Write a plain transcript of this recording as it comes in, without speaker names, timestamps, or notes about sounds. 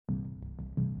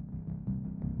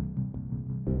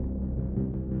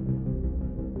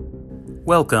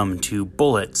Welcome to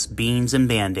Bullets, Beans, and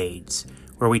Band-Aids,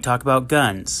 where we talk about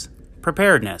guns,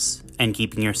 preparedness, and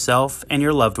keeping yourself and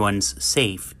your loved ones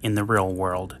safe in the real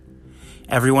world.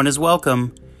 Everyone is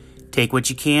welcome. Take what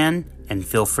you can, and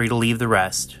feel free to leave the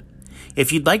rest.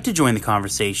 If you'd like to join the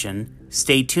conversation,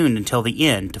 stay tuned until the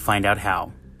end to find out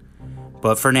how.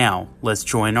 But for now, let's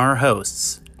join our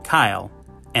hosts, Kyle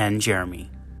and Jeremy.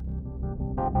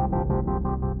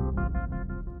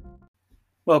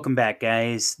 Welcome back,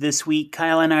 guys. This week,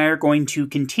 Kyle and I are going to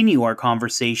continue our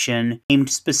conversation aimed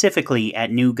specifically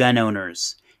at new gun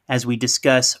owners as we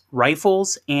discuss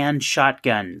rifles and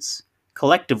shotguns,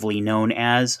 collectively known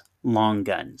as long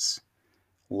guns.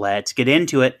 Let's get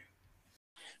into it.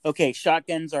 Okay,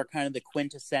 shotguns are kind of the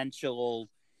quintessential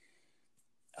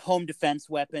home defense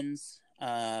weapons.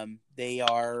 They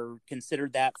are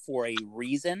considered that for a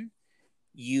reason.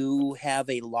 You have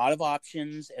a lot of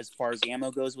options as far as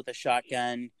ammo goes with a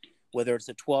shotgun, whether it's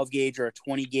a 12 gauge or a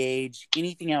 20 gauge.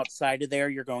 Anything outside of there,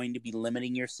 you're going to be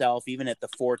limiting yourself, even at the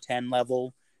 410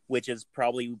 level, which is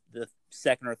probably the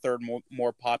second or third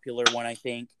more popular one, I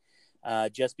think,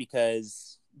 just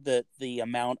because the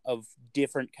amount of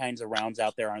different kinds of rounds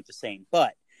out there aren't the same.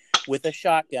 But with a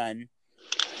shotgun,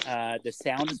 the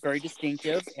sound is very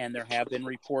distinctive, and there have been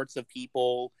reports of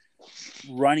people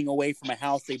running away from a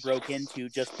house they broke into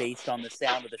just based on the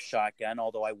sound of the shotgun,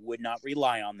 although I would not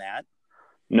rely on that.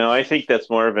 No, I think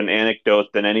that's more of an anecdote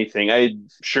than anything. I'm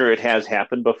sure it has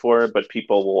happened before, but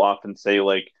people will often say,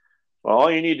 like, well,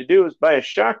 all you need to do is buy a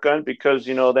shotgun because,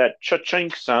 that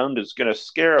cha-chink sound is going to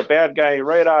scare a bad guy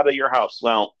right out of your house.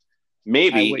 Well,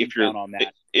 maybe if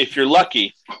you're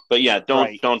lucky, but yeah,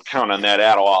 don't count on that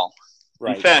at all.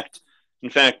 Right. In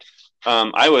fact,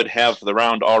 I would have the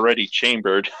round already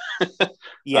chambered.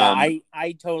 Yeah,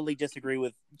 I totally disagree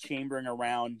with chambering a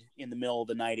round in the middle of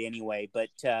the night anyway, but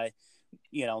that's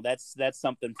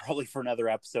something probably for another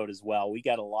episode as well. We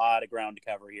got a lot of ground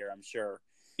to cover here, I'm sure.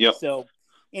 Yep. So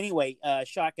anyway,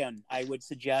 shotgun, I would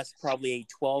suggest probably a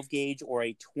 12 gauge or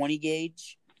a 20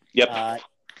 gauge. Yep.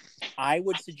 I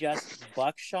would suggest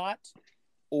buckshot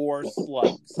or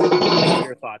slugs. What are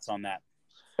your thoughts on that?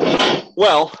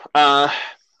 Well,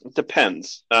 it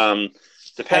depends.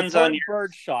 Depends on your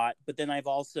bird shot, but then I've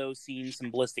also seen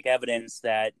some ballistic evidence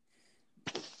that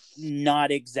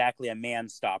not exactly a man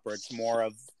stopper. It's more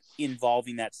of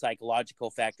involving that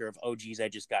psychological factor of, oh, geez, I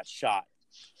just got shot.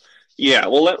 Yeah.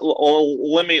 Well,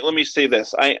 let me say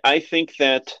this. I think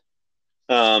that,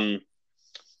 I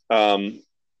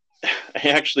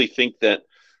actually think that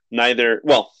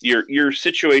your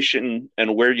situation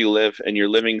and where you live and your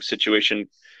living situation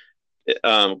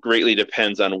greatly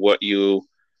depends on what you're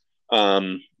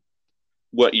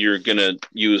gonna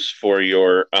use for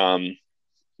your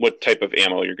what type of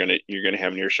ammo you're gonna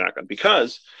have in your shotgun.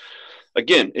 Because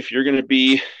again, if you're gonna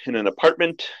be in an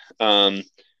apartment,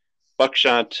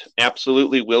 buckshot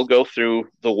absolutely will go through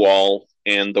the wall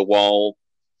and the wall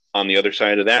on the other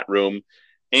side of that room,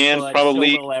 and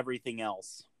probably so will everything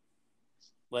else.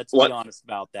 Let's be honest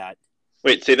about that.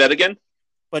 Wait, say that again?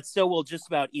 But so will just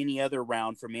about any other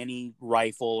round from any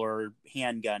rifle or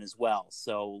handgun as well.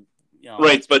 So,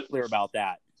 right, but clear about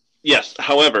that. Yes.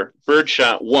 However,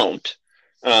 birdshot won't.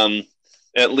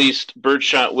 At least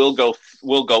birdshot will go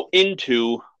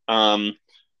into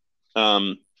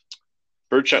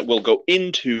birdshot will go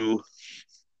into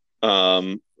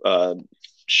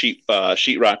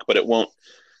sheetrock, but it won't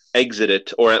exit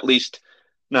it, or at least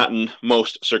not in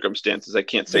most circumstances. I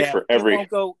can't say for every.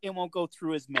 It won't go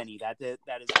through as many. That is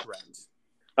correct.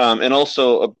 And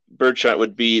also, a birdshot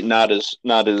would be not as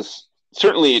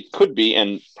certainly it could be,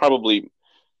 and probably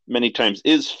many times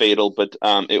is fatal, but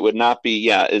it would not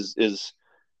be as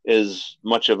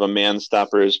much of a man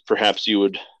stopper as perhaps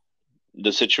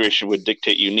the situation would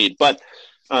dictate you need. But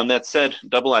that said,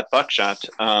 double-aught buckshot,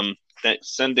 that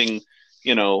sending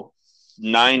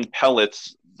 9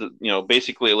 pellets,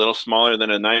 basically a little smaller than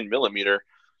a 9mm,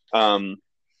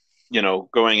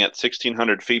 going at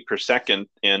 1,600 feet per second,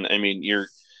 and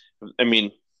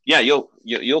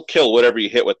you'll kill whatever you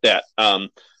hit with that.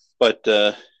 But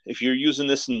if you're using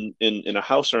this in a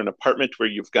house or an apartment where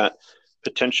you've got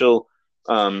potential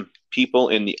people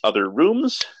in the other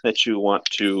rooms that you want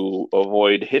to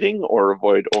avoid hitting or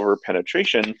avoid over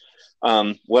penetration,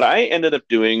 what I ended up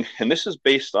doing, and this is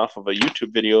based off of a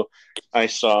YouTube video I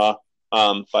saw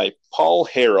by Paul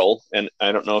Harrell, and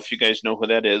I don't know if you guys know who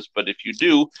that is, but if you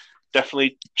do,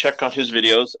 definitely check out his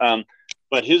videos.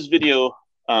 But his video,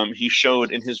 he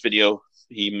showed in his video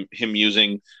him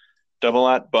using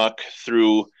double-aught buck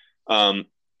through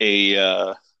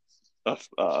a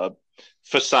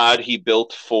facade he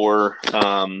built for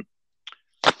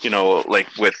like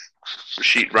with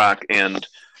sheetrock and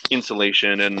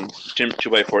insulation and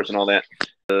 2x4s and all that.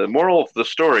 The moral of the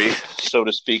story, so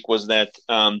to speak, was that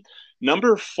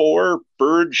number 4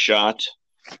 bird shot,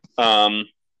 or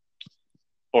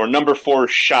number 4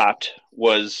 shot,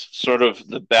 was sort of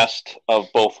the best of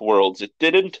both worlds. It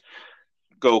didn't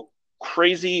go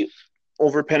crazy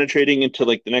over penetrating into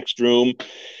like the next room.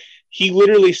 He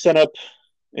literally set up,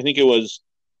 I think it was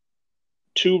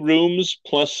 2 rooms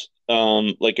plus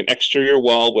like an exterior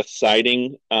wall with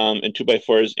siding and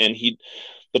 2x4s, and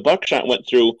the buckshot went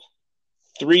through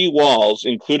 3 walls,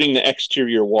 including the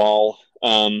exterior wall.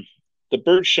 The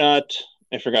bird shot,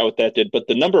 I forgot what that did, but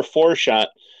the number 4 shot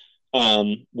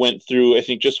went through, I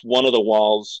think, just one of the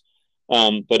walls,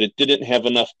 but it didn't have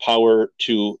enough power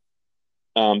to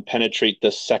penetrate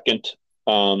the second.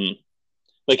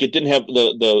 Like it didn't have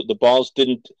the balls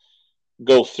didn't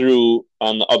go through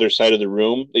on the other side of the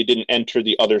room. They didn't enter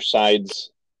the other side's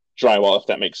drywall, if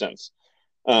that makes sense.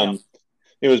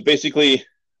 It was basically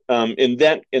in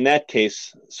that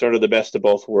case sort of the best of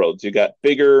both worlds. You got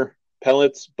bigger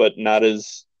pellets, but not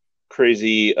as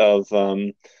crazy of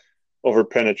over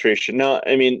penetration. Now,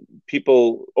 I mean,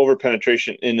 people over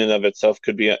penetration in and of itself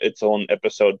could be its own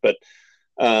episode, but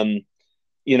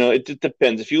it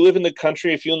depends. If you live in the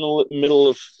country, if you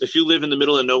live in the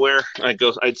middle of nowhere,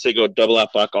 I'd say go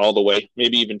double-aught buck all the way,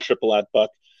 maybe even triple-aught buck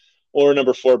or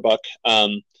number 4 buck.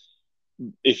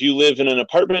 If you live in an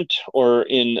apartment or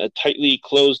in a tightly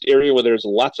closed area where there's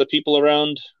lots of people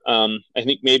around, I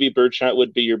think maybe birdshot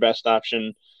would be your best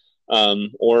option.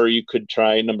 Or you could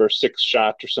try number 6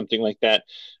 shot or something like that.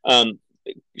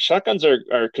 Shotguns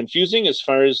are confusing as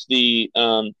far as the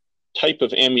type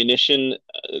of ammunition.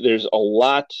 There's a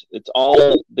lot. It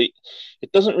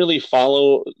doesn't really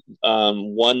follow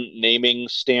one naming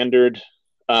standard.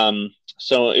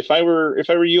 So if I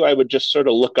were you, I would just sort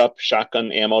of look up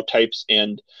shotgun ammo types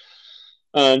and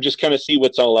just kind of see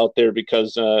what's all out there,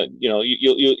 because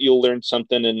you'll learn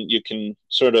something and you can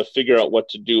sort of figure out what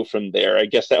to do from there. I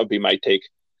guess that would be my take.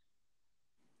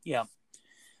 Yeah.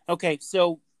 Okay,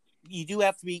 so you do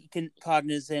have to be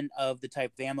cognizant of the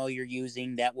type of ammo you're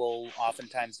using. That will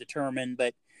oftentimes determine.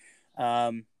 But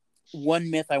one other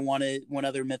myth I want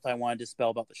to dispel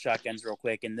about the shotguns real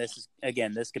quick, and this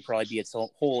could probably be its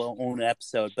whole own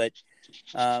episode. But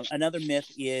another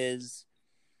myth is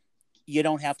you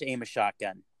don't have to aim a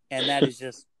shotgun, and that is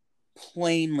just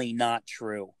plainly not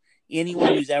true.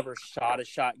 Anyone who's ever shot a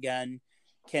shotgun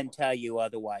can tell you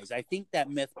otherwise. I think that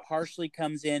myth partially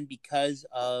comes in because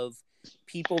of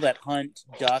people that hunt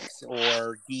ducks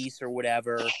or geese or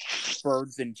whatever,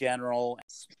 birds in general,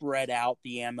 spread out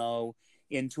the ammo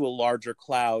into a larger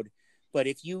cloud. But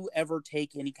if you ever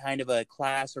take any kind of a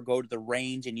class or go to the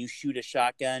range and you shoot a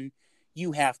shotgun,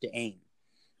 you have to aim.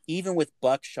 Even with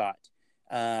buckshot,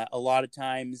 a lot of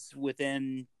times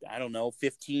within,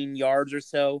 15 yards or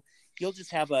so, you'll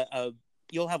just have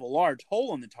you'll have a large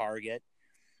hole in the target,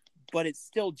 but it's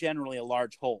still generally a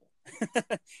large hole.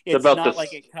 It's not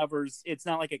like it covers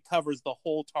the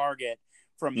whole target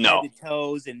from head to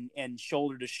toes and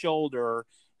shoulder to shoulder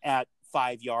at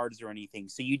 5 yards or anything.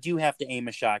 So you do have to aim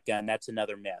a shotgun. That's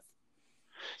another myth.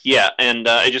 Yeah, and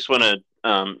I just want to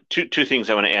two things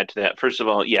I want to add to that. First of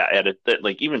all, at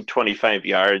like even 25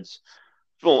 yards.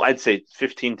 Well, I'd say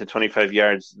 15 to 25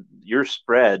 yards, your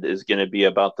spread is going to be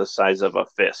about the size of a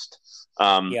fist.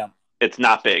 It's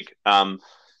not big. Now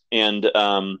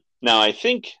I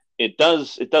think it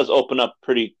does open up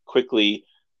pretty quickly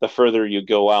the further you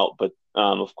go out, but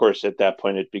of course at that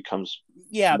point it becomes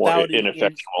more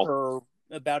ineffectual.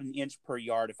 About an inch per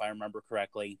yard, if I remember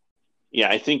correctly.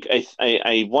 Yeah, I think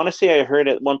I want to say I heard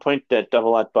at one point that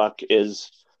double-aught buck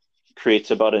creates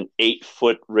about an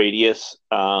 8-foot radius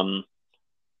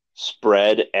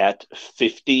spread at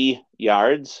 50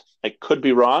 yards. I could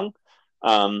be wrong,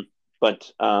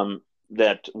 but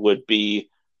that would be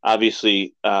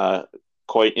obviously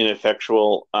quite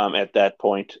ineffectual at that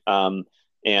point. Obviously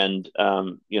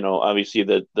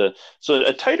so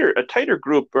a tighter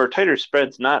group or a tighter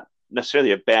spread's not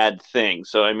necessarily a bad thing.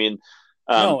 So I mean,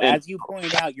 as you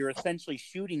pointed out, you're essentially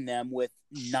shooting them with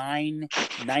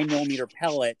 9mm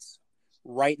pellets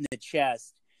right in the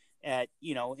chest and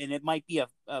it might be a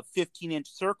 15-inch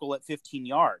circle at 15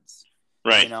 yards.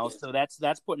 Right. So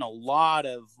that's putting a lot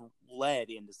of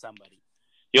lead into somebody.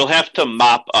 You'll have to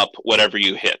mop up whatever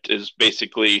you hit is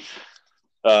basically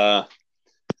the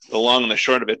long and the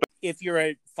short of it. If you're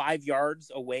at 5 yards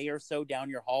away or so down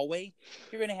your hallway,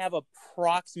 you're going to have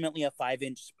approximately a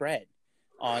 5-inch spread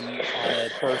on a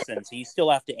person. So you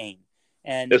still have to aim.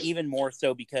 And even more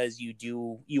so because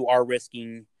you are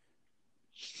risking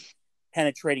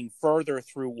penetrating further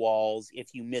through walls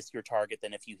if you miss your target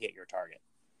than if you hit your target.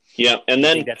 Yeah, and I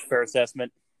then think that's a fair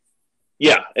assessment.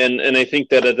 yeah, and I think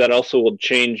that also will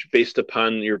change based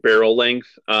upon your barrel length,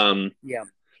 Yeah.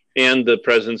 and the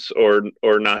presence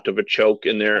or not of a choke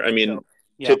in there. I mean,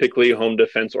 Yeah. typically home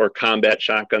defense or combat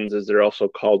shotguns, as they're also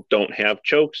called, don't have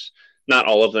chokes. Not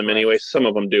all of them, Right. anyway. Some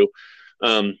of them do,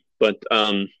 but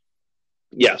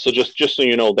yeah. So just so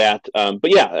you know that. But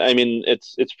yeah, I mean,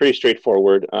 it's pretty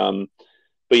straightforward.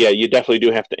 But yeah, you definitely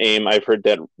do have to aim. I've heard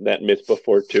that myth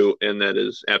before too, and that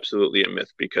is absolutely a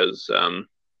myth because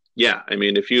yeah, I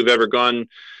mean, if you've ever gone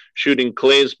shooting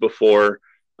clays before,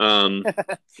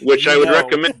 which I would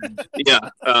recommend, yeah.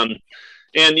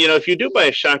 And if you do buy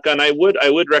a shotgun, I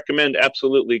would recommend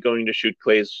absolutely going to shoot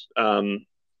clays, going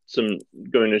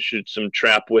to shoot some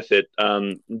trap with it,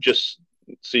 just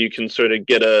so you can sort of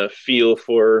get a feel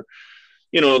for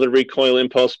the recoil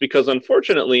impulse, because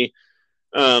unfortunately,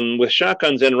 with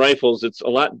shotguns and rifles, it's a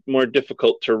lot more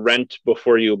difficult to rent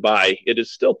before you buy. It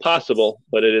is still possible,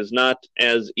 but it is not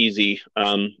as easy,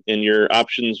 and your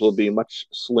options will be much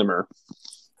slimmer.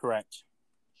 Correct.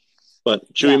 But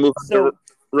should we move on to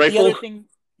rifle?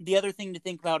 The other thing to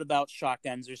think about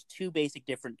shotguns, there's two basic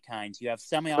different kinds. You have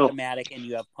semi-automatic and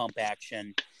you have pump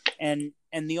action. And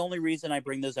the only reason I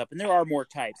bring those up, and there are more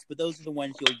types, but those are the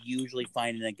ones you'll usually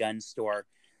find in a gun store.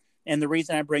 And the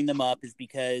reason I bring them up is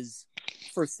because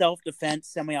for self-defense,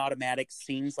 semi-automatic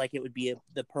seems like it would be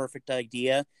the perfect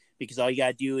idea, because all you got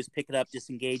to do is pick it up,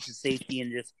 disengage the safety,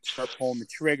 and just start pulling the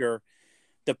trigger.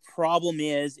 The problem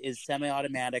is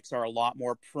semi-automatics are a lot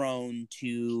more prone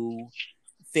to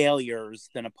failures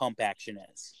than a pump action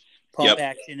is. Pump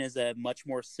action is a much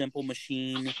more simple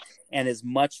machine and is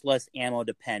much less ammo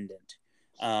dependent.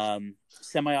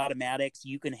 Semi-automatics,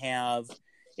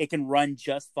 it can run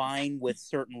just fine with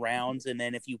certain rounds, and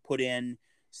then if you put in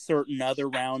certain other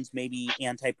rounds, maybe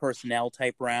anti-personnel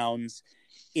type rounds,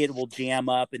 it will jam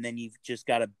up, and then you've just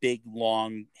got a big,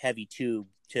 long, heavy tube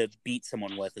to beat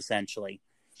someone with, essentially.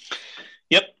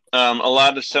 Yep. A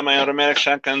lot of semi-automatic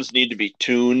shotguns need to be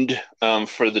tuned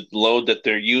for the load that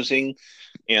they're using,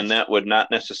 and that would not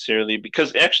necessarily,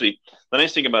 because actually the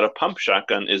nice thing about a pump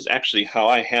shotgun is actually how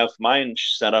I have mine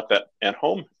set up at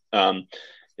home,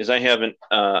 is I have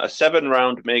a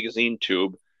 7-round magazine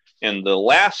tube, and the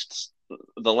last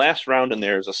round in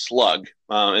there is a slug,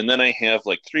 and then I have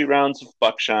like 3 rounds of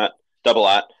buckshot,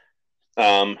 double-aught.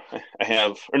 I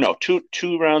have, or no,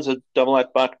 two rounds of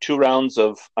double-aught buck, 2 rounds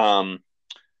of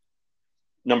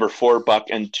number 4 buck,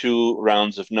 and 2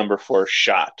 rounds of number 4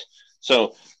 shot.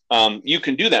 So you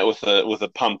can do that with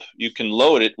a pump. You can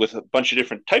load it with a bunch of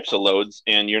different types of loads,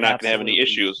 and you're not going to have any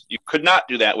issues. You could not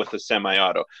do that with a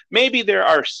semi-auto. Maybe there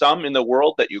are some in the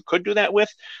world that you could do that with,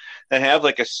 that have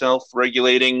like a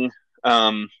self-regulating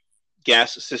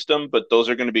gas system, but those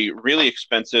are going to be really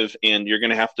expensive, and you're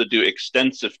going to have to do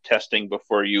extensive testing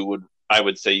before I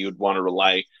would say you would want to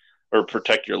rely or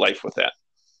protect your life with that.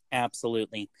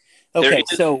 Absolutely. Okay,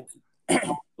 so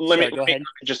let me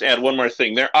just add one more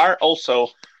thing. There are also,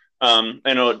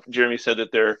 I know Jeremy said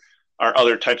that there are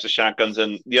other types of shotguns,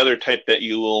 and the other type that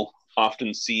you will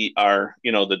often see are,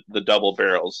 the double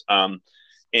barrels.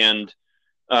 And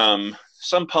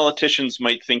some politicians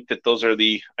might think that those are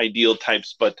the ideal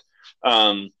types, but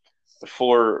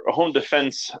for home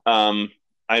defense,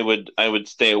 I would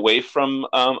stay away from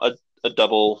a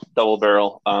double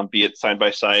barrel, be it side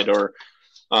by side or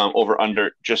over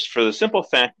under, just for the simple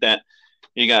fact that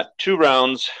you got 2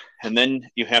 rounds and then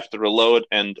you have to reload,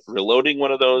 and reloading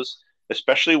one of those,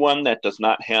 especially one that does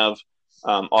not have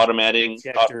automatic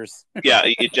ejectors,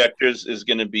 ejectors, is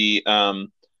going to be a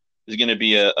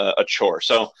chore.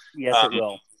 So yes, it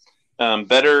will.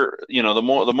 Better,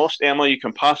 the most ammo you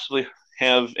can possibly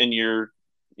have in your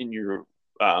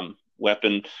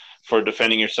weapon for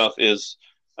defending yourself is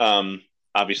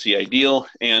obviously ideal.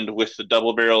 And with the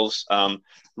double barrels,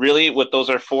 really what those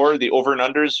are for, the over and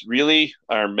unders really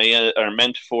are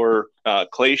meant for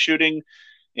clay shooting,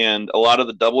 and a lot of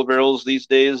the double barrels these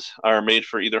days are made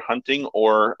for either hunting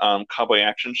or cowboy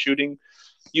action shooting.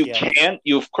 You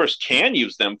of course can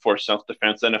use them for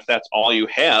self-defense, and if that's all you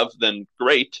have, then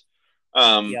great.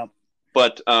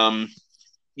 But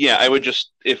I would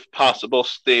just, if possible,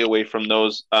 stay away from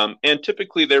those, and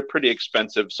typically they're pretty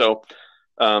expensive, so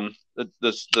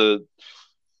the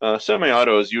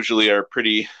semi-autos usually are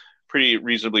pretty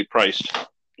reasonably priced.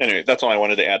 Anyway, that's all I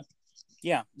wanted to add.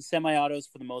 Yeah, the semi-autos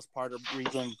for the most part are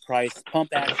reasonably priced. Pump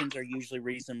actions are usually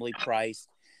reasonably priced,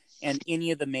 and any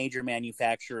of the major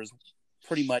manufacturers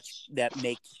pretty much that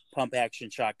make pump action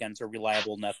shotguns are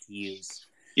reliable enough to use.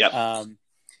 Yep.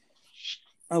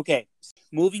 Okay,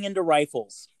 Moving into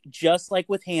rifles, just like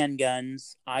with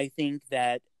handguns, I think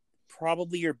that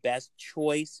probably your best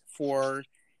choice for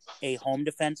a home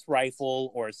defense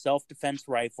rifle or a self-defense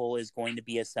rifle is going to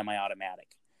be a semi-automatic.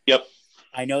 Yep.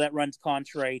 I know that runs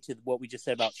contrary to what we just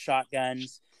said about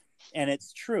shotguns, and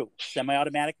it's true.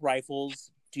 Semi-automatic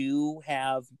rifles do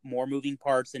have more moving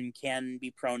parts and can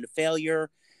be prone to failure.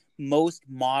 Most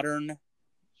modern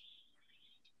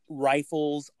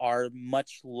rifles are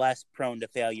much less prone to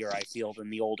failure, I feel, than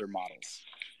the older models.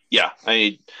 Yeah,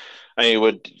 I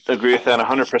would agree with that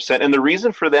 100%. And the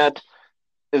reason for that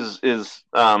is there's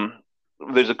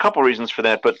a couple reasons for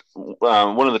that, but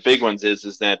one of the big ones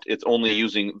is that it's only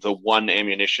using the one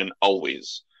ammunition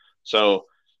always. So,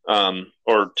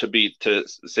 or to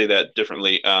say that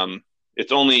differently,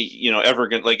 it's only ever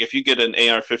going, like if you get an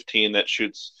AR-15 that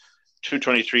shoots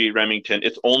 223 Remington,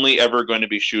 it's only ever going to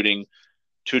be shooting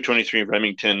 223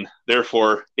 Remington.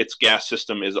 Therefore, its gas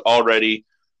system is already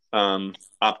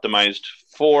optimized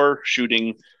for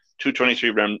shooting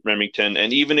 223 Remington.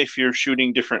 And even if you're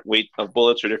shooting different weight of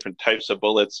bullets or different types of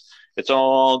bullets, it's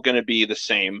all going to be the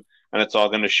same, and it's all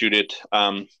going to shoot it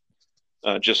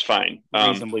just fine.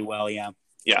 Reasonably well, yeah.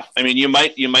 Yeah, I mean, you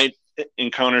might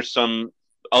encounter some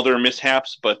other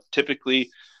mishaps, but typically,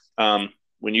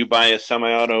 when you buy a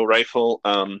semi-auto rifle,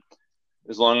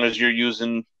 as long as you're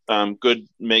using good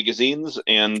magazines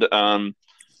and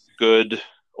good,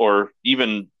 or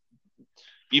even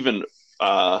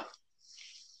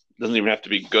doesn't even have to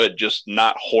be good, just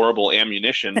not horrible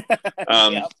ammunition,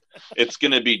 Yep. it's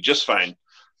going to be just fine.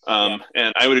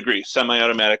 And I would agree,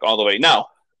 semi-automatic all the way. Now,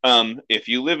 if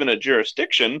you live in a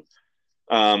jurisdiction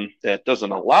that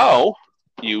doesn't allow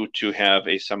you to have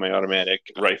a semi-automatic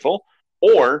rifle,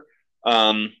 or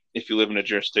if you live in a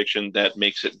jurisdiction that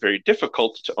makes it very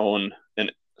difficult to own a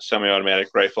semi-automatic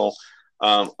rifle,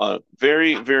 a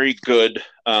very, very good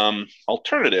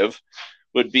alternative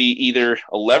would be either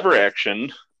a lever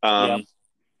action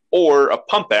or a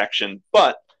pump action.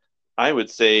 But I would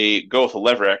say go with a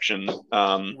lever action.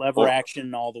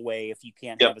 Action all the way if you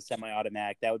can't have a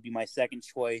semi-automatic. That would be my second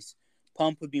choice.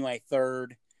 Pump would be my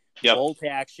third. Bolt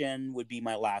action would be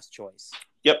my last choice.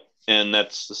 Yep, and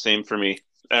that's the same for me.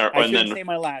 I shouldn't say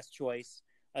my last choice.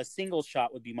 A single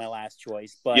shot would be my last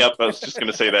choice. But yep, I was just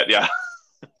going to say that, yeah.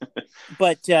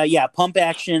 But pump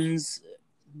actions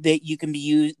they can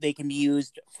be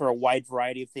used for a wide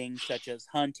variety of things, such as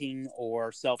hunting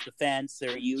or self-defense.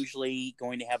 They're usually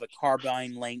going to have a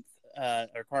carbine length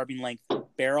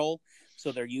barrel,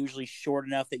 so they're usually short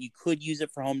enough that you could use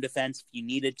it for home defense if you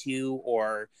needed to,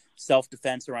 or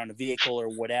self-defense around a vehicle or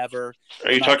whatever.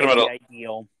 Are you talking about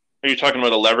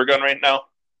a lever gun right now?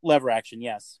 Lever action,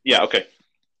 yes. Yeah, okay.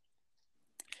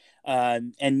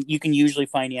 And you can usually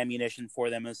find ammunition for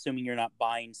them, assuming you're not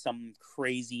buying some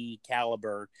crazy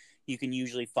caliber. You can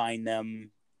usually find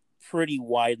them pretty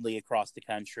widely across the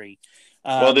country.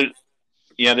 There's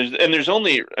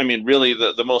only, I mean, really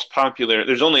the most popular,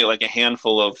 there's only like a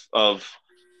handful of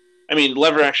I mean,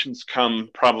 lever actions come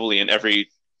probably in every,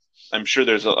 I'm sure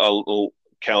there's a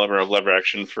caliber of lever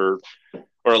action or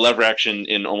a lever action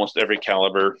in almost every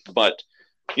caliber, but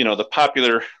the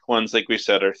popular ones, like we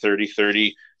said, are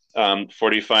 30-30,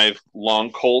 45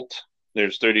 long Colt.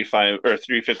 There's 35 or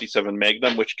 357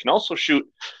 Magnum, which can also shoot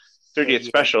 38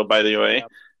 special, by the way. Yep.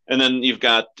 And then you've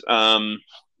got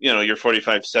your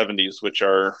 45 70s, which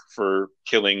are for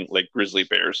killing like grizzly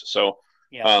bears. So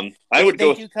they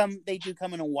do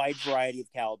come in a wide variety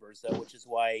of calibers, though, which is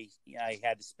why I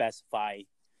had to specify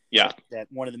that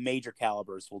one of the major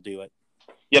calibers will do it.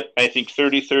 Yep, I think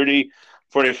 30-30,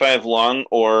 45 long,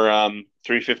 or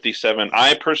 357.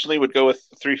 I personally would go with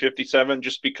 357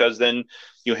 just because then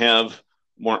you have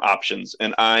more options,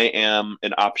 and I am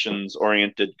an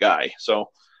options-oriented guy.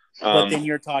 So, but then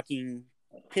you're talking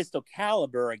pistol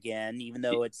caliber again, even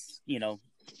though it's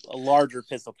a larger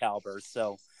pistol caliber.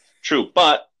 So true,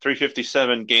 but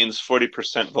 357 gains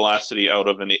 40% velocity out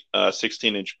of a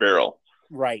 16-inch barrel.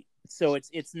 Right. So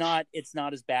it's not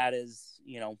as bad as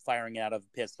firing it out of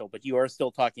a pistol, but you are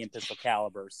still talking in pistol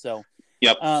caliber. So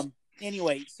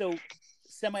anyway, so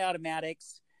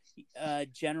semi-automatics,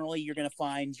 generally you're going to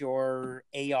find your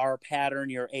AR pattern,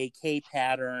 your AK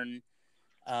pattern.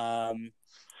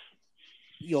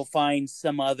 You'll find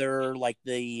some other, like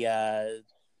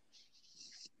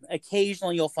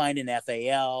occasionally you'll find an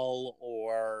FAL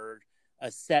or a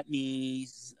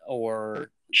SETMES or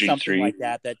G3. Something like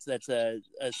that. That's a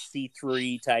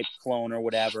C3 type clone or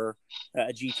whatever,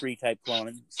 a G3 type clone.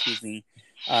 Excuse me.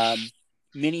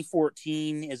 Mini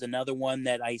 14 is another one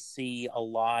that I see a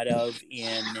lot of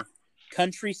in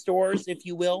country stores, if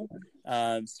you will.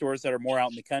 stores that are more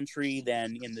out in the country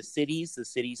than in the cities. The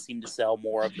cities seem to sell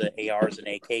more of the ARs and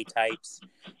AK types.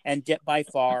 And by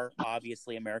far,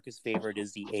 obviously, America's favorite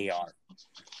is the AR.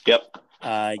 Yep.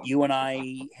 You and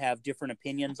I have different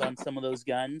opinions on some of those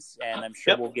guns, and I'm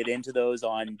sure we'll get into those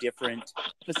on different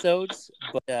episodes.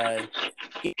 But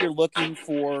if you're looking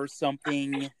for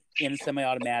something in a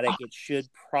semi-automatic, it should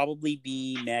probably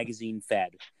be magazine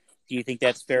fed. Do you think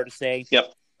that's fair to say?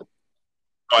 Yep.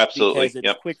 Oh, absolutely. Because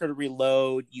it's quicker to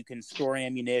reload. You can store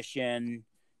ammunition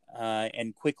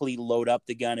and quickly load up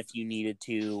the gun if you needed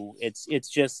to. It's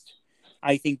just,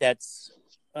 I think that's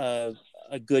a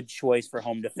good choice for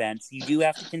home defense. You do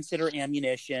have to consider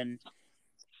ammunition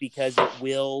because it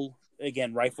will,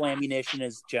 again, rifle ammunition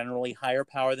is generally higher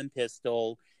power than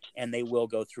pistol, and they will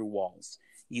go through walls.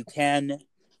 You can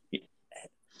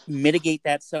mitigate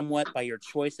that somewhat by your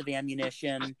choice of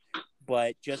ammunition,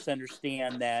 but just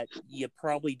understand that you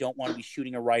probably don't want to be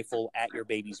shooting a rifle at your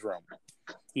baby's room,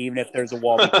 even if there's a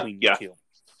wall between you two.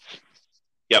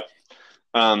 Yep.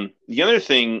 The other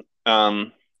thing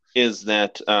is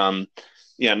that,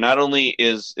 not only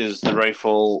is the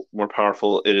rifle more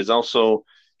powerful, it is also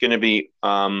going to be,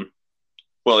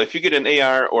 if you get an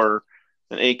AR or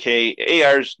an AK,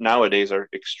 ARs nowadays are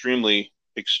extremely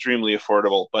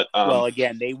affordable. But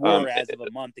again, they were as of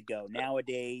a month ago.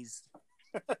 Nowadays,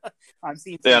 I'm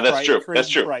seeing that's true.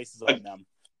 Prices on them.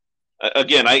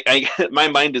 Again, I my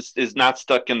mind is not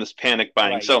stuck in this panic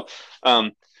buying. Right. So,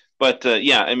 I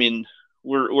mean,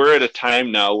 we're at a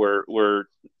time now where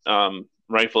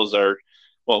rifles are.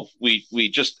 Well, we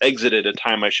just exited a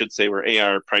time, I should say, where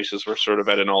AR prices were sort of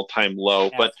at an all-time low.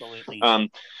 Absolutely. But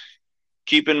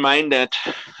keep in mind that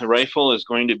a rifle is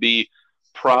going to be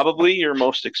probably your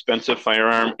most expensive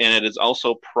firearm, and it is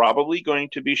also probably going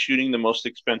to be shooting the most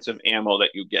expensive ammo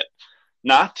that you get.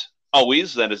 Not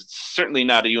always. That is certainly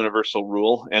not a universal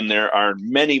rule, and there are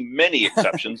many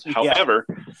exceptions. However,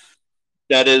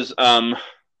 that is, I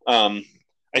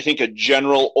think, a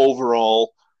general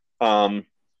overall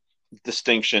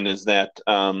distinction is that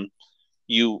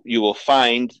you will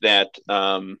find that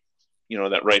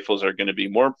that rifles are going to be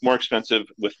more expensive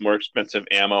with more expensive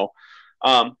ammo,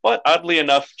 but oddly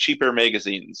enough, cheaper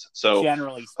magazines. So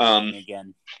generally speaking,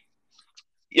 again.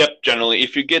 Yep, generally,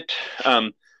 if you get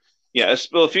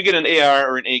if you get an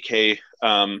AR or an AK,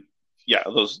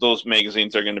 those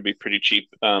magazines are going to be pretty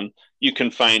cheap. You can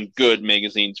find good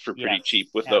magazines for pretty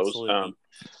cheap with absolutely. Those.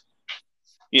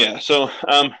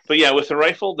 With a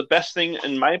rifle, the best thing,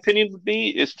 in my opinion, would be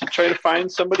is to try to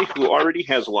find somebody who already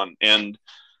has one. And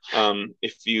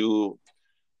if you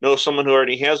know someone who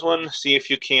already has one, see if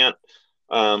you can't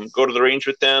go to the range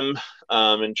with them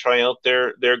and try out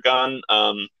their gun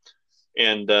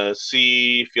and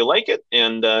see if you like it.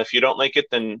 And if you don't like it,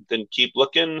 then keep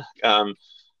looking.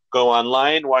 Go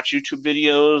online, watch YouTube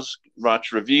videos,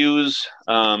 watch reviews.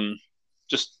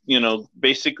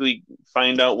 Basically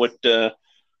find out what.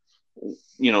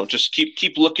 Just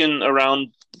keep looking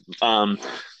around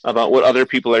about what other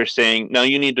people are saying. Now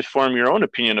you need to form your own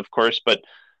opinion, of course, but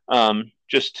if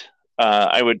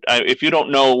you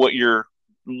don't know what you're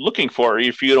looking for,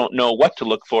 if you don't know what to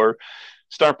look for,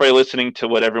 start by listening to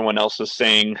what everyone else is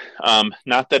saying.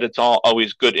 Not that it's all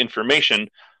always good information,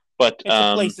 but it's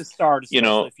a place to start,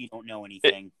 especially if you don't know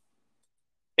anything.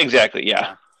 Exactly.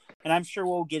 Yeah. And I'm sure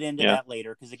we'll get into that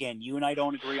later, because again, you and I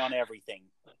don't agree on everything.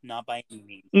 Not by any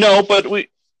means. No, but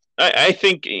I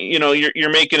think you're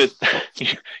making it.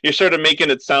 You're sort of making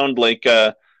it sound like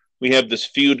we have this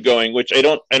feud going, which I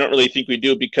don't really think we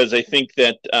do, because I think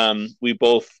that we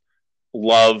both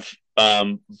love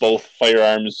both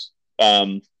firearms.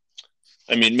 I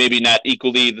mean, maybe not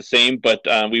equally the same, but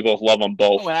we both love them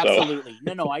both. Oh, absolutely.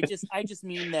 So. No. I just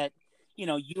mean that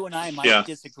you and I might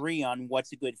disagree on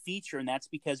what's a good feature, and that's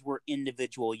because we're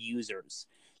individual users.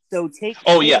 So take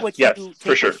what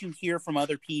you hear from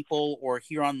other people or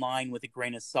hear online with a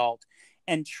grain of salt,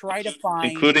 and try to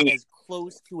find as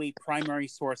close to a primary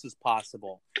source as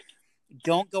possible.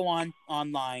 Don't go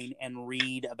online and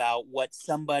read about what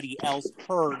somebody else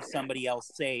heard somebody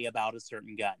else say about a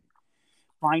certain gun.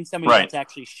 Find somebody that's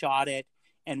actually shot it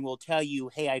and will tell you,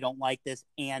 hey, I don't like this,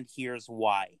 and here's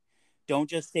why. Don't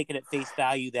just take it at face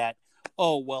value that,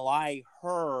 oh, well, I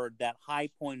heard that High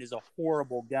Point is a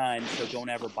horrible gun, so don't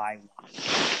ever buy one,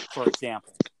 for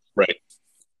example. Right.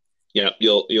 Yeah,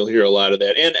 you'll hear a lot of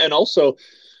that. And also,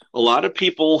 a lot of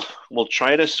people will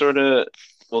try to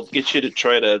will get you to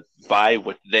try to buy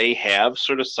what they have,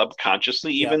 sort of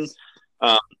subconsciously even.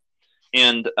 I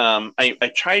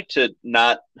try to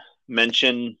not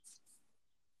mention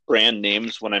brand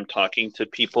names when I'm talking to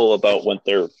people about what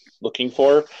they're looking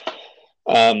for.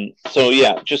 So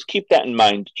yeah, just keep that in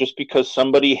mind. Just because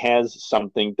somebody has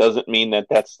something doesn't mean that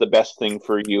that's the best thing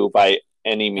for you by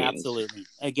any means. Absolutely.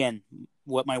 Again,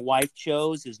 what my wife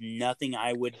chose is nothing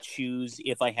I would choose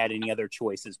if I had any other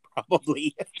choices,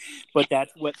 probably. But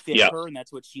that's what fit Yeah. her, and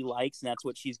that's what she likes, and that's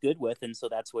what she's good with, and so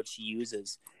that's what she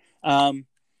uses.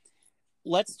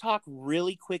 Let's talk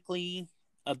really quickly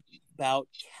about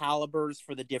calibers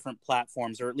for the different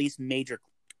platforms, or at least major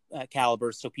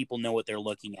calibers, so people know what they're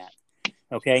looking at.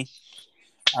 Okay.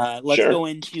 Let's Sure. go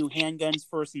into handguns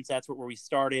first, since that's where we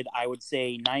started. I would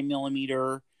say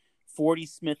 9mm, 40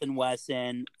 Smith &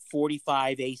 Wesson,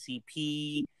 45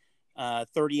 ACP,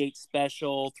 38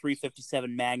 Special,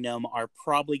 357 Magnum are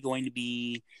probably going to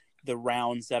be the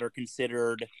rounds that are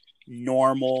considered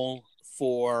normal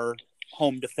for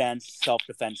home defense,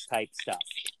 self-defense type stuff.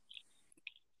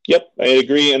 Yep, I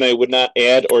agree, and I would not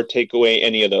add or take away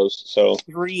any of those. So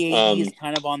 380 is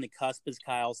kind of on the cusp, as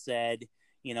Kyle said.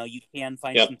 You know, you can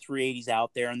find some 380s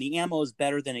out there, and the ammo is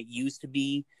better than it used to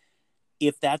be.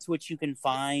 If that's what you can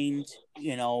find,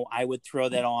 you know, I would throw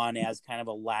that on as kind of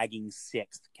a lagging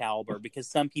 6th caliber, because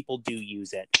some people do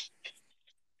use it.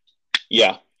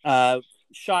 Yeah.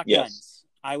 Shotguns. Yes.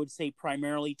 I would say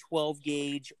primarily 12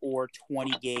 gauge or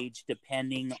 20 gauge,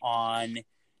 depending on,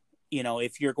 you know,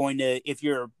 if you're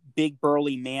a big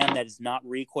burly man that is not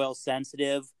recoil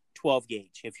sensitive, 12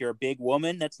 gauge. If you're a big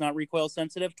woman that's not recoil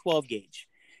sensitive, 12 gauge.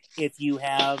 If you're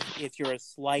a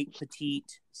slight,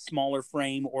 petite, smaller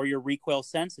frame, or you're recoil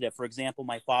sensitive, for example,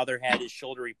 my father had his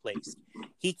shoulder replaced.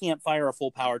 He can't fire a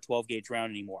full power 12 gauge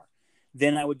round anymore.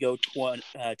 Then I would go 20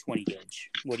 gauge.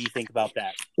 What do you think about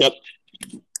that?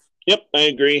 Yep, I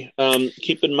agree.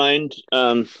 Keep in mind,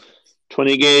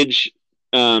 20 gauge,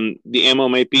 the ammo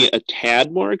might be a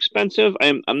tad more expensive.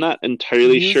 I'm not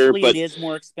entirely sure, but it is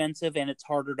more expensive, and it's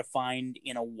harder to find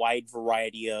in a wide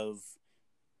variety of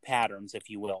patterns, if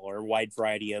you will, or a wide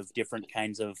variety of different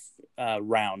kinds of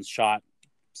rounds, shot,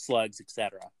 slugs,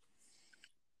 etc.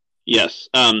 Yes.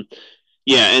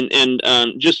 Yeah, and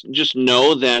just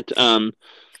know that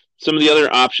some of the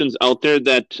other options out there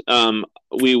that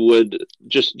we would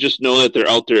just know that they're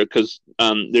out there, because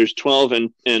there's 12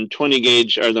 and 20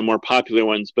 gauge are the more popular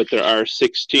ones, but there are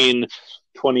 16,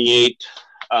 28,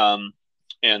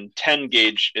 and 10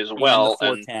 gauge as well.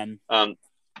 And the 410.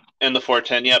 And the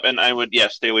 410, yep. And I would,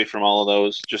 stay away from all of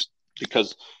those, just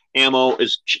because ammo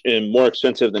is more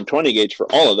expensive than 20 gauge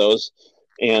for all of those.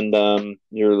 And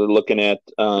you're looking at,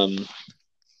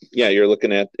 you're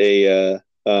looking at a,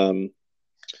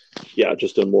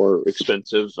 just a more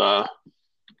expensive ammo.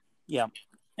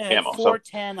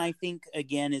 410, I think,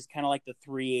 again, is kind of like the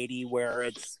 380, where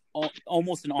it's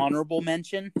almost an honorable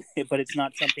mention, but it's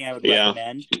not something I would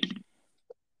recommend.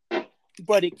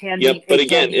 But it can be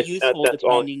useful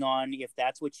depending on if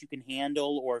that's what you can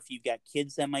handle, or if you've got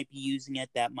kids that might be using it,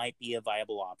 that might be a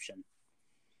viable option.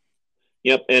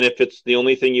 Yep, and if it's the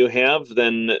only thing you have,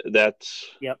 then that's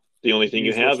the only thing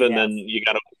you have, then you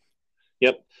got to.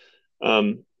 Yep.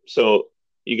 So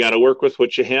you got to work with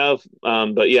what you have.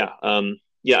 But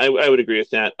I would agree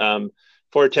with that.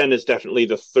 410 is definitely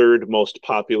the third most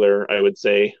popular, I would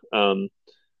say,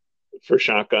 for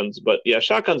shotguns. But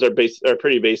shotguns are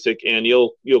pretty basic, and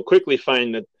you'll quickly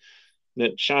find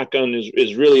that shotgun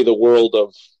is really the world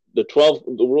of the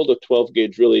 12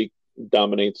 gauge really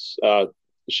dominates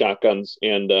shotguns.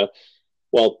 And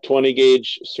while 20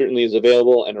 gauge certainly is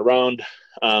available and around,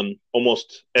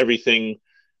 almost everything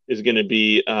is going to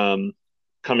be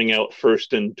coming out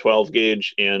first in 12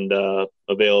 gauge and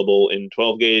available in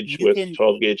 12 gauge with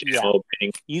 12 gauge ammo.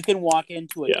 You can walk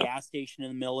into a gas station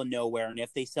in the middle of nowhere, and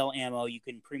if they sell ammo, you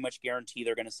can pretty much guarantee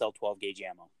they're going to sell 12 gauge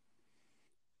ammo.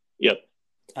 Yep.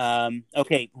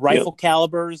 Okay, rifle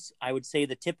calibers. I would say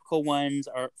the typical ones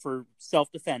are, for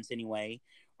self-defense anyway,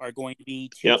 are going to be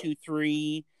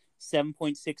 223,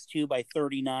 7.62 by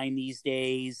 39 these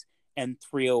days, and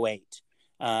 308.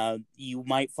 You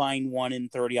might find one in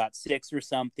 30-06 or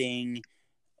something.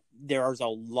 There's a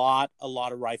lot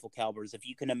of rifle calibers. If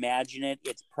you can imagine it,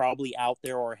 it's probably out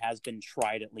there or has been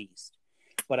tried at least.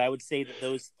 But I would say that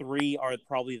those three are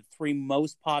probably the three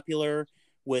most popular,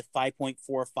 with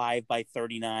 5.45 by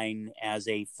 39 as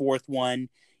a fourth one.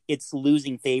 It's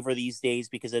losing favor these days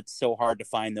because it's so hard to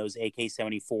find those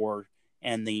AK-74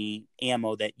 and the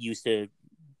ammo that used to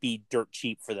be dirt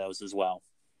cheap for those as well.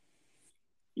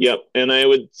 Yep, and I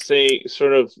would say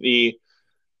sort of the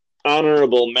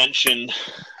honorable mention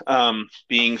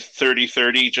being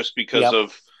 30-30, just because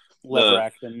of lever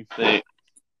action.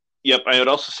 Yep, I would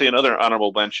also say another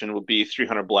honorable mention would be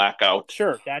 300 Blackout.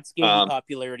 Sure, that's gaining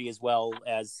popularity as well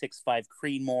as 6.5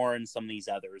 Creedmoor and some of these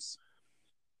others.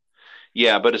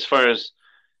 Yeah, but as far as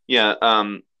Yeah.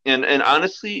 And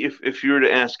honestly, if you were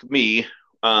to ask me,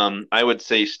 I would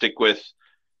say stick with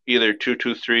either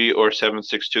 223 or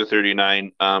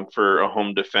 7.6239 for a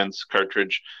home defense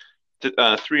cartridge.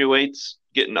 308's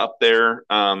getting up there.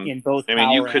 in both I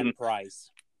mean, you power can, and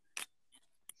price.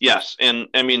 yes, and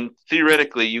I mean,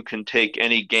 theoretically, you can take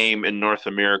any game in North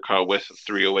America with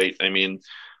 308. I mean,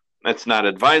 that's not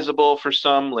advisable for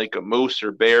some, like a moose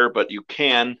or bear, but you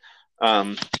can.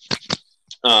 Um,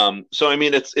 so I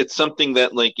mean, it's something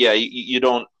that like, yeah, you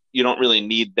don't really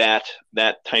need that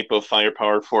type of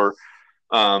firepower for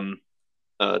um,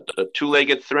 a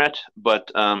two-legged threat.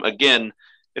 But again,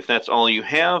 if that's all you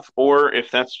have, or if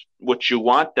that's what you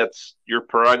want, that's your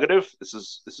prerogative. This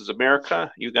is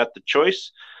America. You got the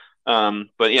choice.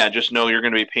 But yeah, just know you're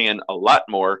going to be paying a lot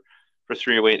more for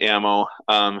 308 ammo.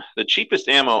 The cheapest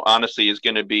ammo, honestly, is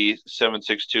going to be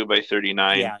 7.62 by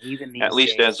 39, Yeah, even at these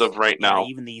least as days. of right Yeah, now.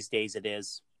 even these days it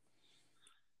is.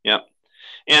 Yep.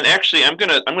 And actually, I'm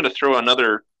gonna throw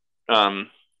another I'm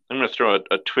gonna throw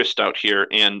a twist out here,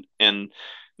 and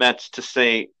that's to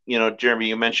say, Jeremy,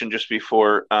 you mentioned just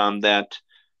before that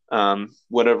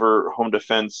whatever home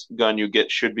defense gun you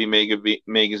get should be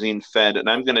magazine fed, and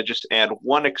I'm gonna just add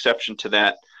one exception to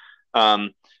that,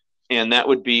 um, and that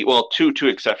would be, well, two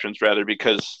exceptions rather,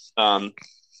 because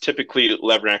typically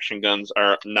lever action guns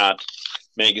are not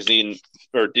magazine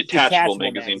or detachable Detachable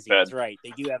magazine fed. magazines, right?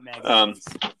 They do have Um, magazines.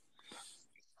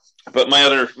 but my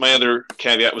other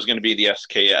caveat was going to be the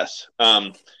SKS,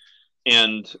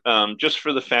 and just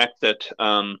for the fact that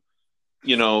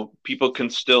people can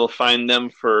still find them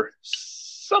for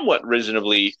somewhat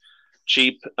reasonably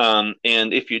cheap, and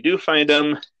if you do find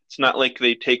them, it's not like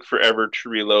they take forever to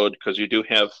reload because you'd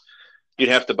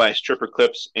have to buy stripper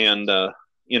clips and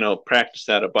practice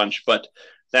that a bunch. But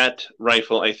that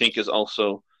rifle, I think, is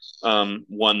also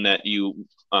one that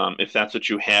if that's what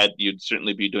you had, you'd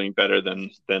certainly be doing better than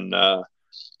Nothing. a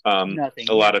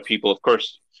Yeah. lot of people. Of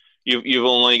course, you've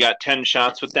only got 10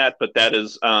 shots with that, but that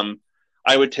is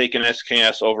I would take an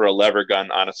SKS over a lever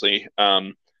gun, honestly.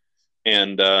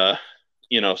 And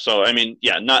so I mean,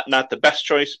 yeah, not the best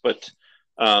choice, but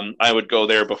I would go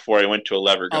there before I went to a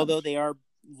lever gun. Although they are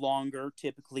longer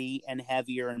typically and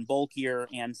heavier and bulkier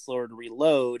and slower to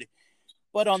reload.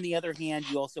 But on the other hand,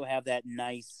 you also have that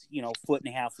nice, 1.5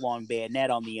 foot long bayonet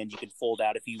on the end you could fold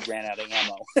out if you ran out of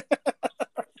ammo.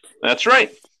 That's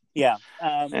right. Yeah.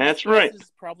 That's SKS right.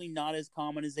 is probably not as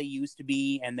common as they used to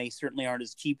be, and they certainly aren't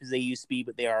as cheap as they used to be,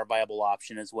 but they are a viable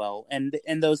option as well. And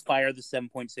those fire the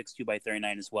 7.62 by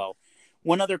 39 as well.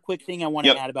 One other quick thing I want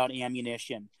to Yep. add about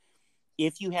ammunition.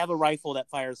 If you have a rifle that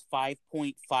fires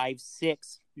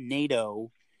 5.56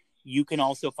 NATO, you can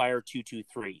also fire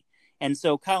 223. And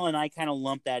so Kyle and I kind of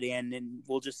lump that in, and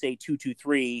we'll just say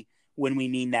 223 when we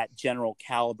mean that general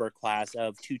caliber class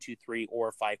of 223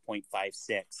 or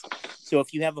 5.56. So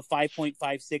if you have a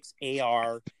 5.56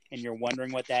 AR and you're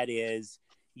wondering what that is,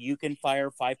 you can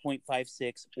fire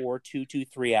 5.56 or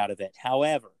 223 out of it.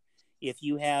 However, if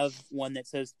you have one that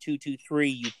says 223,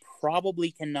 you probably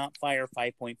cannot fire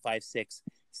 5.56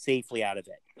 safely out of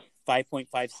it.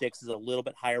 5.56 is a little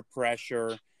bit higher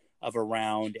pressure of a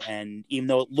round, and even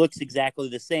though it looks exactly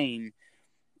the same,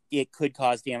 it could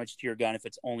cause damage to your gun if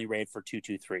it's only rated for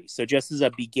 223. So just as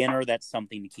a beginner, that's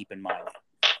something to keep in mind.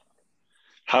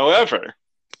 However,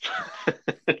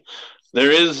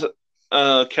 there is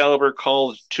a caliber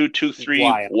called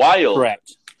 223 Wild,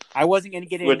 Correct. I wasn't going to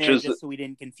get in which there is, just so we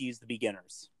didn't confuse the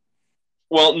beginners.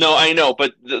 well, no, I know,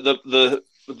 but the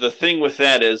thing with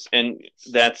that is, and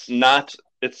that's not,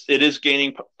 it is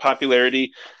gaining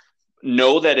popularity.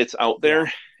 Know that it's out there,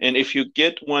 Yeah. and if you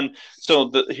get one, so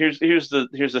here's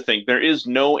the thing: there is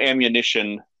no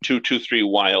ammunition 223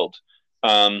 Wild.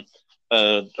 Um,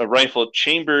 a rifle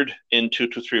chambered in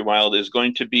 223 Wild is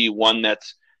going to be one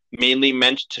that's mainly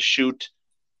meant to shoot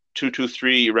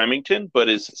 223 Remington, but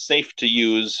is safe to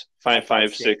use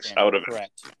 5.56 out of it.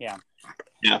 Correct. Yeah.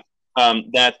 Yeah.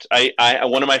 That I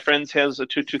one of my friends has a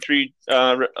 223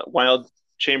 Wild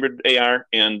chambered AR,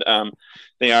 and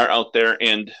they are out there.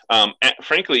 And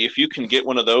frankly, if you can get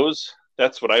one of those,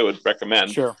 that's what I would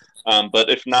recommend. Sure. But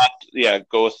if not, yeah,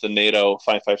 go with the NATO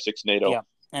 5.56 NATO. Yeah.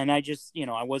 And I just,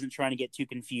 I wasn't trying to get too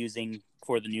confusing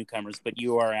for the newcomers, but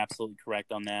you are absolutely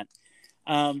correct on that.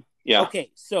 Yeah.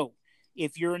 Okay, so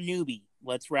if you're a newbie,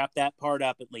 let's wrap that part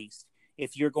up at least.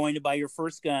 If you're going to buy your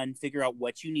first gun, figure out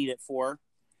what you need it for,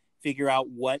 figure out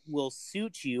what will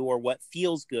suit you or what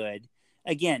feels good.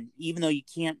 Again, even though you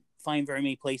can't find very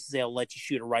many places that'll let you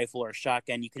shoot a rifle or a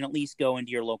shotgun, you can at least go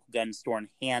into your local gun store and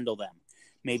handle them.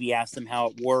 Maybe ask them how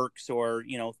it works, or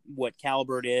what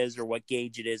caliber it is or what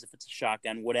gauge it is, if it's a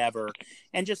shotgun, whatever,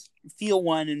 and just feel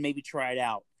one and maybe try it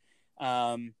out.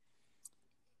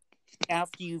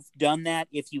 After you've done that,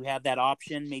 if you have that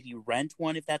option, maybe rent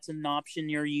one if that's an option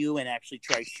near you and actually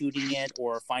try shooting it,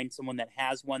 or find someone that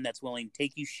has one that's willing to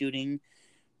take you shooting.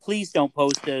 Please don't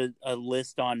post a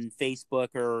list on Facebook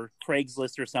or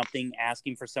Craigslist or something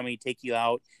asking for somebody to take you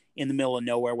out in the middle of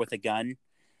nowhere with a gun,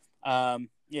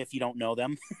 if you don't know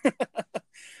them.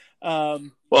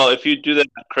 Well, if you do that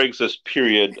on Craigslist,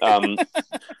 period,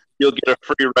 you'll get a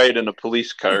free ride in a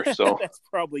police car. So that's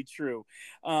probably true.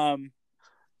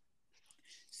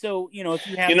 So,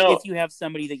 if you have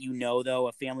somebody that you know, though,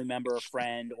 a family member, a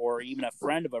friend, or even a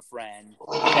friend of a friend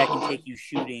that can take you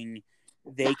shooting,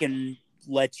 they can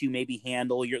let you maybe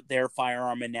handle their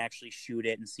firearm and actually shoot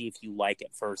it and see if you like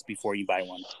it first before you buy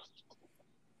one.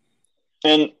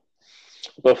 And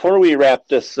before we wrap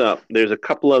this up, there's a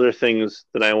couple other things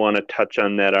that I want to touch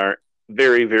on that are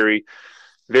very, very,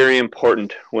 very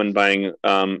important when buying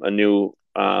a new,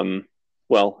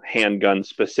 handgun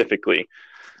specifically.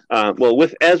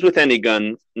 As with any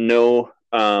gun, know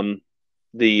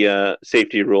the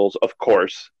safety rules, of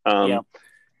course.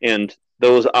 And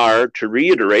those are, to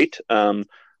reiterate,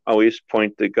 always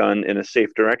point the gun in a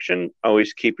safe direction.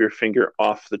 Always keep your finger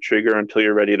off the trigger until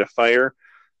you're ready to fire.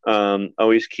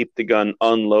 Always keep the gun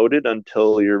unloaded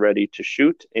until you're ready to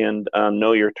shoot, and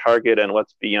know your target and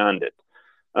what's beyond it.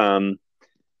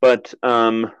 But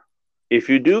if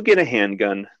you do get a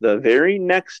handgun, the very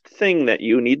next thing that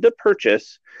you need to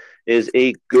purchase is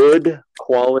a good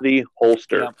quality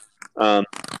holster.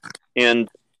 And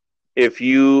if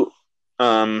you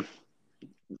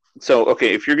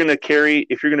if you're going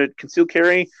to conceal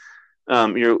carry,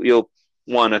 you'll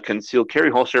want a concealed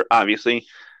carry holster, obviously.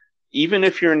 Even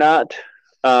if you're not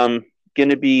going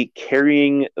to be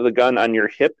carrying the gun on your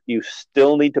hip, you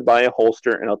still need to buy a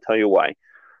holster, and I'll tell you why.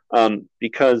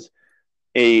 Because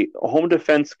a home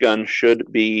defense gun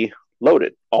should be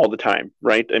loaded all the time,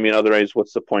 right? I mean, otherwise,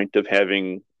 what's the point of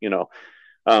having,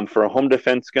 for a home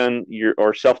defense gun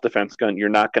or self-defense gun, you're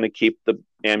not going to keep the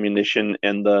ammunition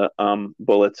and the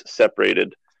bullets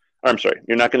separated. I'm sorry,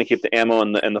 you're not going to keep the ammo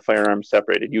and the firearms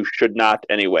separated. You should not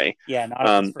anyway. Yeah, not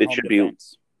if it's for home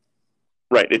defense.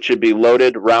 Right. It should be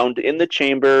loaded, round in the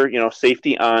chamber,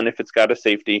 safety on if it's got a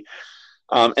safety,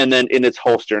 and then in its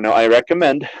holster. Now, I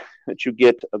recommend that you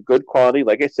get a good quality,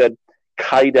 like I said,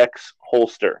 Kydex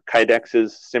holster. Kydex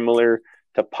is similar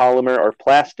to polymer or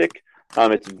plastic.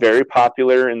 It's very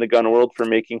popular in the gun world for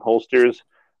making holsters.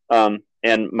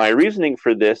 And my reasoning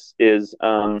for this is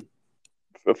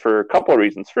for a couple of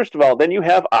reasons. First of all, then you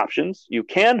have options. You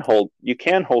can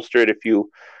holster it if you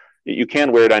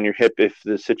can wear it on your hip if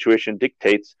the situation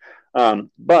dictates.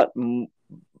 But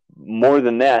more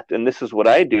than that, and this is what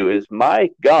I do, is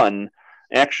my gun,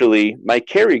 actually, my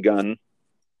carry gun,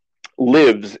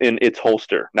 lives in its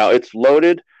holster. Now, it's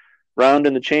loaded, round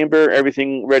in the chamber,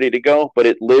 everything ready to go, but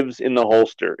it lives in the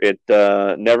holster. It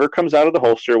never comes out of the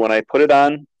holster. When I put it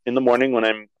on in the morning when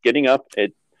I'm getting up,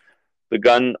 the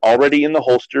gun already in the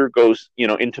holster goes,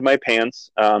 into my pants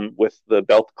with the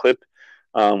belt clip.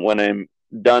 When I'm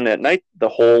done at night, the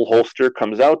whole holster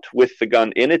comes out with the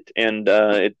gun in it, and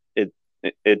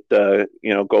it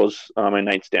goes on my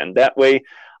nightstand. That way,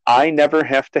 I never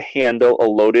have to handle a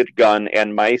loaded gun,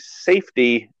 and my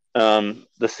safety,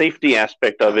 the safety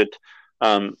aspect of it,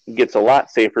 gets a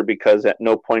lot safer because at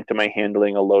no point am I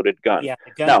handling a loaded gun. Yeah,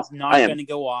 the gun's not going to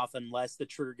go off unless the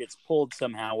trigger gets pulled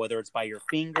somehow, whether it's by your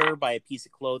finger, by a piece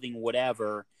of clothing,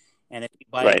 whatever. And if you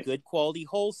buy a good quality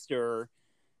holster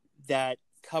that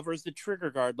covers the trigger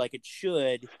guard like it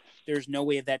should, there's no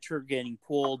way of that trigger getting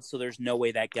pulled, so there's no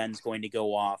way that gun's going to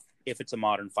go off if it's a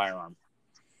modern firearm.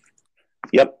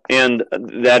 Yep, and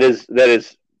that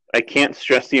is I can't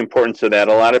stress the importance of that.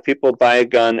 A lot of people buy a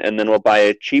gun and then will buy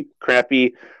a cheap,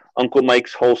 crappy Uncle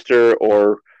Mike's holster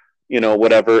or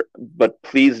whatever, but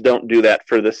please don't do that.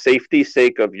 For the safety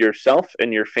sake of yourself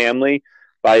and your family,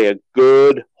 buy a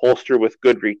good holster with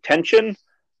good retention,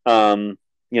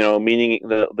 meaning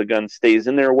the gun stays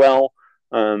in there well.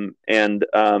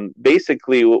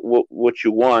 Basically what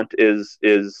you want is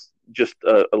just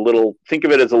a little, think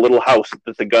of it as a little house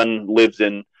that the gun lives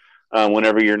in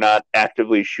whenever you're not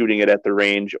actively shooting it at the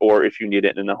range, or if you need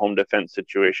it in a home defense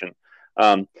situation.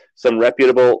 Some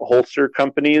reputable holster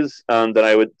companies that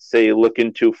I would say look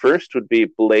into first would be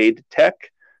Blade Tech,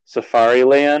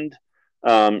 Safariland,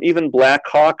 even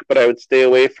Blackhawk, but I would stay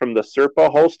away from the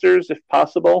Serpa holsters if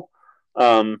possible.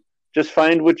 Just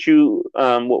find what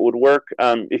would work.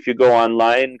 If you go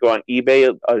online, go on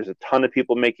eBay, there's a ton of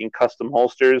people making custom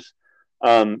holsters.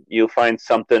 You'll find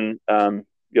something.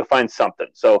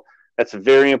 So that's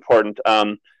very important.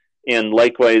 And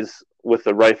likewise, with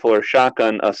a rifle or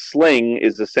shotgun, a sling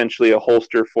is essentially a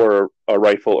holster for a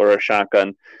rifle or a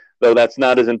shotgun, though that's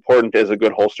not as important as a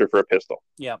good holster for a pistol.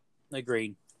 Yep,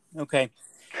 agreed. Okay.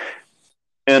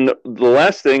 And the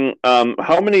last thing,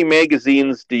 how many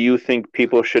magazines do you think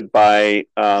people should buy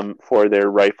for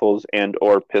their rifles and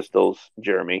or pistols,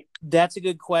 Jeremy? That's a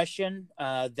good question.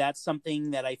 That's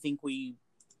something that I think we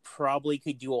probably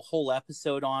could do a whole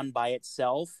episode on by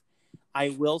itself. I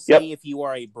will say, if you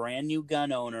are a brand new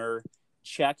gun owner,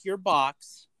 check your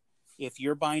box. If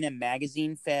you're buying a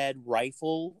magazine-fed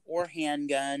rifle or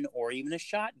handgun or even a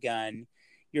shotgun,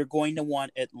 you're going to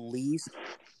want at least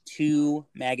 2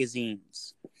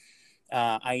 magazines.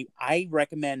 I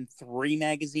recommend 3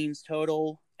 magazines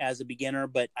total as a beginner,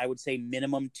 but I would say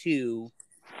minimum 2,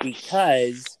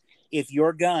 because if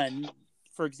your gun,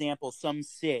 for example, some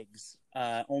SIGs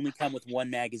only come with 1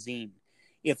 magazine.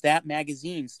 If that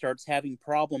magazine starts having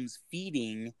problems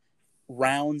feeding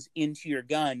rounds into your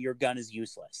gun is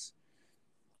useless.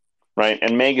 Right,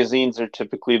 and magazines are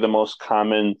typically the most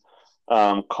common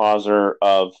causer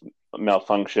of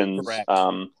malfunctions. Correct.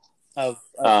 Of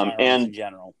firearms and in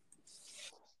general.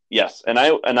 Yes, and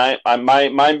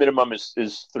my minimum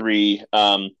is 3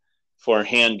 for a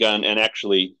handgun, and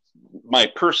actually my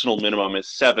personal minimum is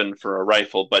 7 for a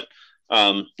rifle, but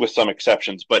with some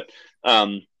exceptions. But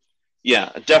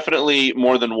yeah, definitely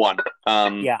more than 1.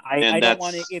 I don't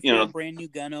want to. If you're a brand new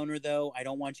gun owner, though, I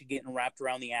don't want you getting wrapped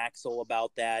around the axle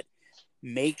about that.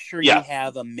 Make sure you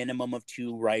have a minimum of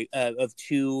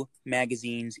 2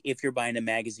 magazines if you're buying a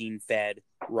magazine-fed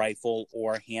rifle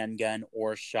or handgun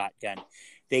or shotgun.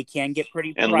 They can get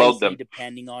pretty pricey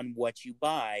depending on what you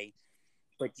buy,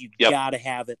 but you got to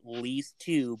have at least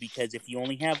 2, because if you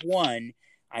only have 1,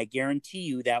 I guarantee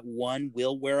you that 1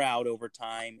 will wear out over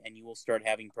time and you will start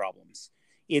having problems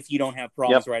if you don't have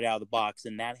problems right out of the box.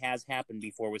 And that has happened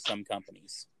before with some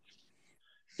companies.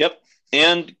 Yep.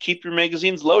 And keep your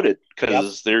magazines loaded,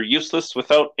 because they're useless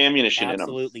without ammunition in them.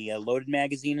 Absolutely. A loaded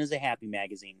magazine is a happy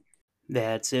magazine.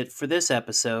 That's it for this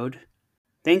episode.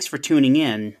 Thanks for tuning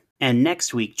in. And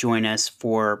next week, join us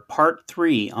for part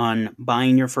 3 on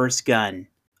buying your first gun,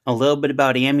 a little bit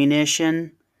about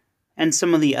ammunition, and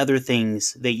some of the other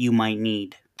things that you might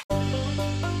need.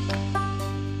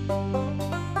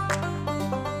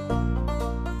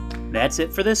 That's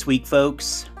it for this week,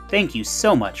 folks. Thank you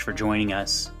so much for joining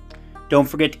us. Don't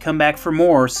forget to come back for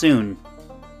more soon.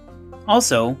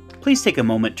 Also, please take a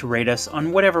moment to rate us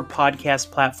on whatever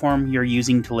podcast platform you're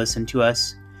using to listen to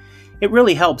us. It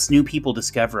really helps new people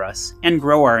discover us and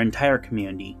grow our entire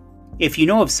community. If you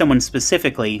know of someone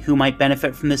specifically who might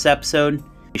benefit from this episode,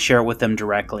 share it with them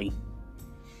directly.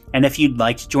 And if you'd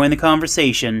like to join the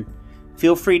conversation,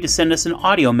 feel free to send us an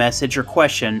audio message or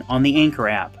question on the Anchor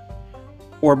app,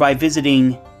 or by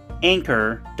visiting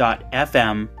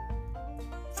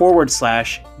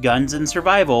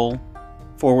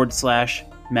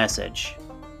anchor.fm/gunsandsurvival/message.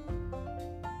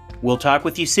 We'll talk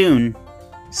with you soon.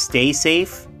 Stay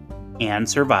safe and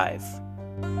survive.